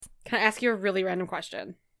Can I ask you a really random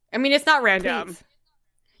question? I mean, it's not random. Please.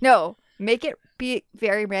 No, make it be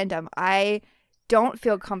very random. I don't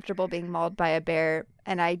feel comfortable being mauled by a bear,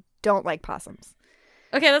 and I don't like possums.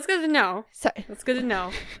 Okay, that's good to know. Sorry. That's good to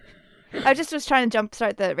know. I just was trying to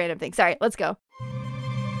jumpstart the random thing. Sorry, let's go.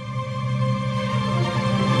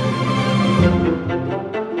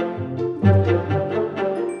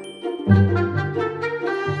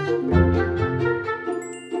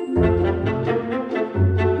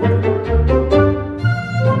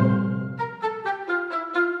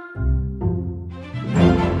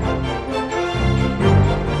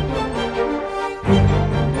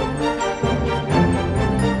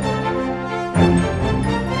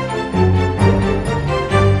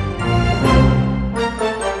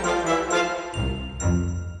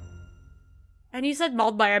 And you said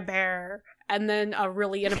mauled by a bear, and then a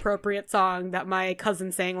really inappropriate song that my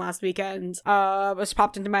cousin sang last weekend was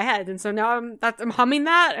popped into my head, and so now I'm humming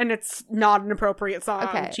that, and it's not an appropriate song.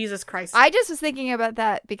 Okay. Jesus Christ. I just was thinking about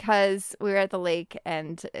that because we were at the lake,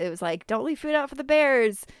 and it was like, don't leave food out for the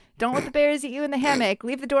bears. Don't let the bears eat you in the hammock.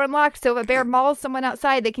 Leave the door unlocked so if a bear mauls someone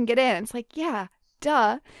outside, they can get in. It's like, yeah,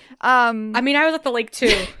 duh. I mean, I was at the lake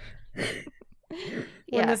too.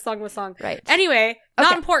 When Yeah. this song was sung. Right. Anyway, not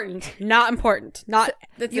Okay. important. Not important. Not.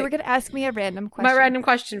 That's You it. were going to ask me a random question. My random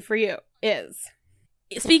question for you is,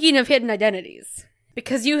 speaking of hidden identities,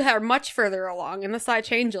 because you are much further along in the Psy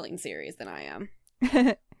Changeling series than I am,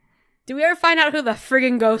 do we ever find out who the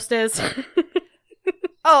friggin' ghost is?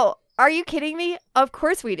 Oh, are you kidding me? Of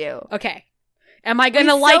course we do. Okay. Am I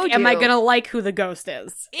gonna like who the ghost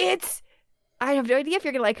is? I have no idea if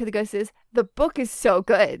you're going to like who the ghost is. The book is so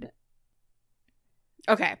good.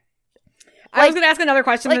 Okay. I was gonna ask another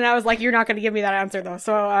question, and I was like, you're not gonna give me that answer, though,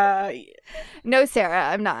 so, No, Sarah,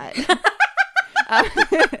 I'm not.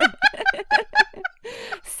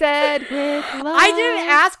 Said with love. I didn't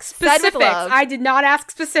ask Said with specifics. love. I did not ask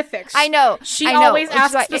specifics. I know. She I know, always which is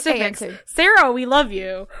asks why I specifics. answered. Sarah, we love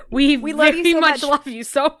you. We love very you so much much. love you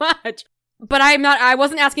so much. But I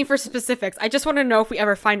wasn't asking for specifics. I just want to know if we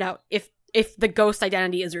ever find out if the ghost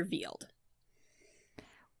identity is revealed.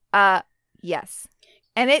 Yes.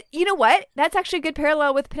 And you know what? That's actually a good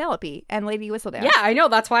parallel with Penelope and Lady Whistledown. Yeah, I know.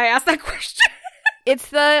 That's why I asked that question. It's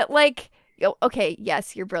the, okay,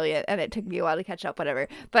 yes, you're brilliant, and it took me a while to catch up, whatever.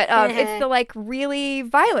 But it's the, really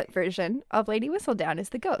violent version of Lady Whistledown is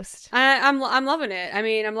the ghost. I'm loving it. I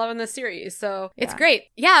mean, I'm loving this series, so it's Yeah. great.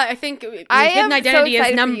 Yeah, I think I hidden am identity so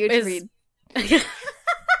excited is for you to read.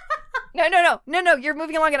 No, you're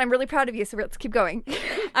moving along, and I'm really proud of you, so let's keep going.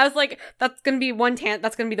 I was like, that's gonna be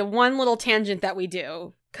the one little tangent that we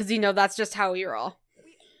do, because that's just how we roll.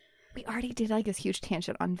 We already did this huge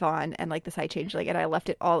tangent on Vaughn and the Psy Changeling, and I left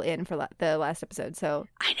it all in for the last episode. So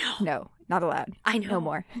I know. No, not allowed. I know. No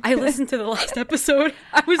more. I listened to the last episode.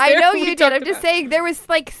 I was. I there know when we you did. I'm talked just about saying there was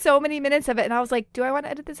so many minutes of it, and I was like, do I want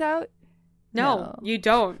to edit this out? No, you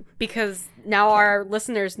don't, because now our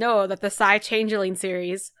listeners know that the Psy Changeling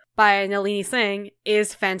series by Nalini Singh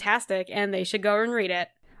is fantastic, and they should go and read it.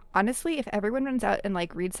 Honestly, if everyone runs out and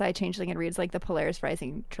reads Psy Changeling and reads the Polaris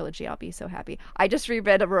Rising trilogy, I'll be so happy. I just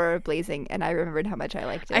reread Aurora Blazing, and I remembered how much I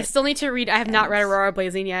liked it. I still need to read. I have not read Aurora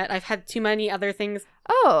Blazing yet. I've had too many other things.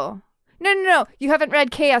 Oh. No. You haven't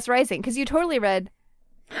read Chaos Rising, because you totally read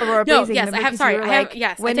Aurora Blazing. No, yes, I have. Sorry, I have.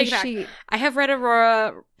 Yes, when I is take it she? back. I have read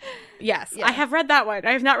Aurora. Yes, Yeah. I have read that one.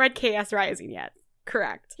 I have not read Chaos Rising yet.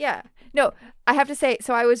 Correct. Yeah. No, I have to say,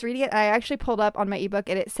 so I was reading it, and I actually pulled up on my ebook,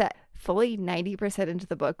 and it said fully 90% into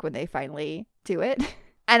the book when they finally do it.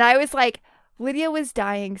 And I was like, Lydia was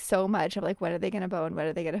dying so much. I'm like, when are they going to bone? When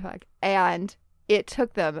are they going to fuck? And it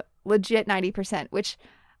took them legit 90%, which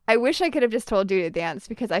I wish I could have just told you in advance,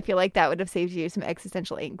 because I feel like that would have saved you some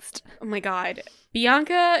existential angst. Oh my god.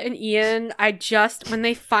 Bianca and Ian, when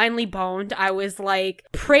they finally boned, I was like,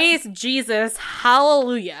 praise Jesus,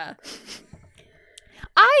 hallelujah.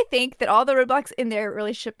 I think that all the roadblocks in their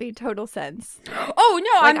relationship made total sense. Oh,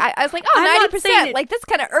 no. I was like, I'm not 90%. saying That's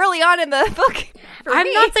kind of early on in the book for I'm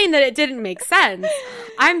me. not saying that it didn't make sense.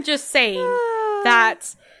 I'm just saying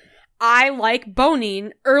that I like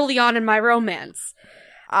boning early on in my romance.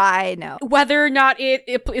 I know. Whether or not it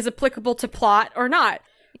is applicable to plot or not.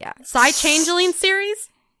 Yeah. Psy Changeling series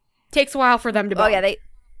takes a while for them to bone. Oh, yeah,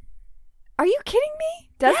 Are you kidding me?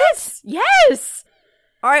 Does it? Yes!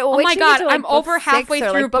 All right, well, Oh wait my till you god, get to, I'm over book 6 halfway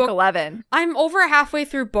or, through book 11. I'm over halfway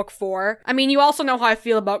through book 4. I mean, you also know how I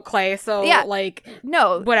feel about Clay, so, Yeah.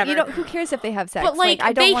 no, whatever. Who cares if they have sex? But,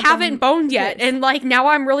 I don't they want haven't them boned yet, kids. and, now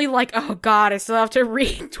I'm really oh god, I still have to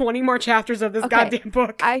read 20 more chapters of this goddamn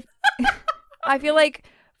book. I feel like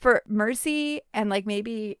for Mercy and,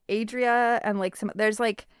 maybe Adria and, there's,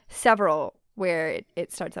 several where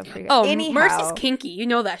it starts off pretty good. Oh, Anyhow, Mercy's kinky. You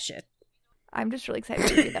know that shit. I'm just really excited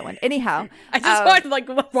to read that one. Anyhow. I just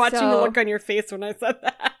wanted watching the look on your face when I said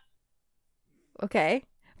that. Okay.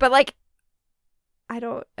 But like, I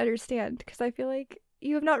don't understand because I feel like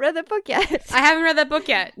you have not read that book yet. I haven't read that book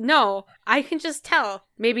yet. No, I can just tell.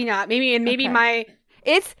 Maybe not. Maybe Okay.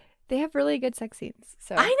 They have really good sex scenes.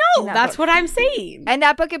 So I know. That's what I'm saying. And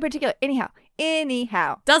that book in particular. Anyhow.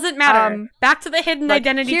 Doesn't matter. Back to the hidden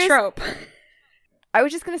identity trope. I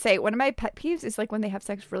was just going to say, one of my pet peeves is like when they have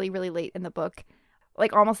sex really, really late in the book,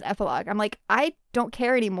 like almost epilogue. I'm like, I don't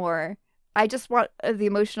care anymore. I just want the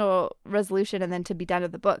emotional resolution and then to be done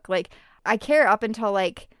with the book. Like, I care up until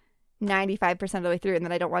like 95% of the way through, and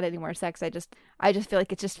then I don't want any more sex. I just feel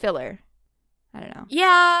like it's just filler. I don't know.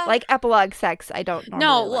 Yeah. Like epilogue sex, I don't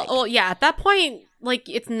normally like. Well, yeah, at that point, like,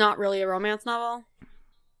 it's not really a romance novel.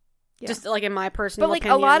 Yeah. Just like in my personal But like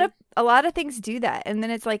opinion. a lot of things do that, and then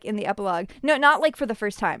it's like in the epilogue. No, not like for the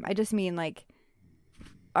first time. I just mean like,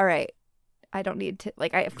 all right, I don't need to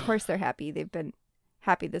like. Of course they're happy. They've been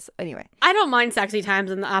happy this anyway. I don't mind sexy times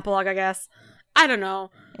in the epilogue, I guess. I don't know.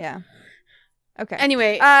 Yeah. Okay.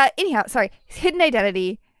 Anyway. Anyhow, sorry. Hidden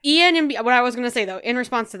identity. Ian and what I was gonna say though, in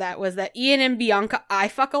response to that, was that Ian and Bianca eye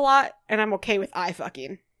fuck a lot, and I'm okay with eye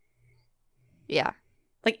fucking. Yeah.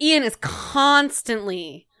 Like Ian is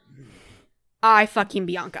constantly eye fucking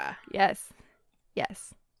Bianca. Yes.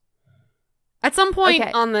 At some point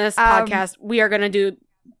Okay. on this podcast, we are gonna do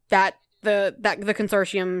the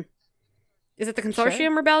consortium. Is it the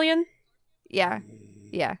consortium rebellion? Yeah.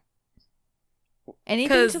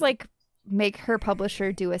 Anything to like make her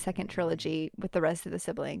publisher do a second trilogy with the rest of the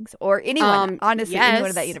siblings or anyone, honestly, anyone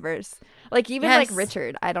in that universe. Like even like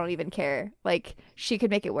Richard, I don't even care. Like she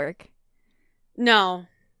could make it work. No.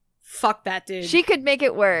 Fuck that dude. She could make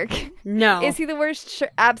it work. No. Is he the worst?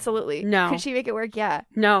 Sure, absolutely. No. Could she make it work? Yeah.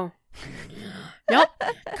 No. Nope.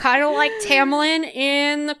 Kind of like Tamlin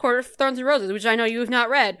in The Court of Thorns and Roses, which I know you have not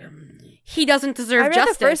read. He doesn't deserve justice. I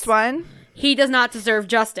read the first one. He does not deserve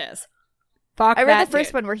justice. Fuck I read that the first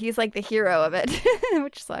dude. one where he's like the hero of it,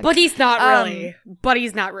 which sucks. But he's not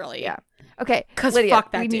really. Yeah. Okay. Because Lydia,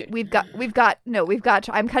 fuck that dude. We've got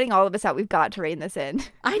I'm cutting all of this out. We've got to rein this in.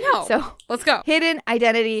 I know. So let's go. Hidden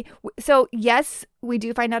identity. So yes, we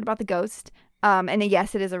do find out about the ghost. And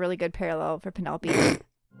yes, it is a really good parallel for Penelope.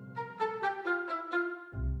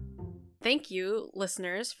 Thank you,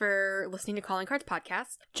 listeners, for listening to Calling Cards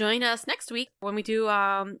Podcast. Join us next week when we do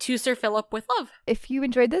To Sir Philip with Love. If you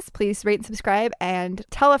enjoyed this, please rate and subscribe and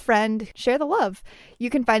tell a friend. Share the love.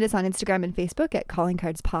 You can find us on Instagram and Facebook at Calling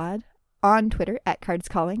Cards Pod, on Twitter at Cards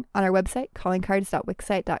Calling, on our website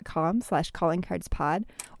callingcards.wixsite.com/callingcardspod,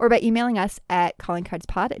 or by emailing us at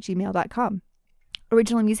callingcardspod@gmail.com.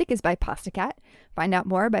 Original music is by Pastacat. Find out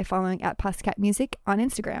more by following at Pastacat Music on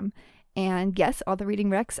Instagram. And yes, all the reading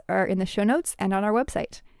recs are in the show notes and on our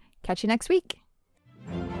website. Catch you next week.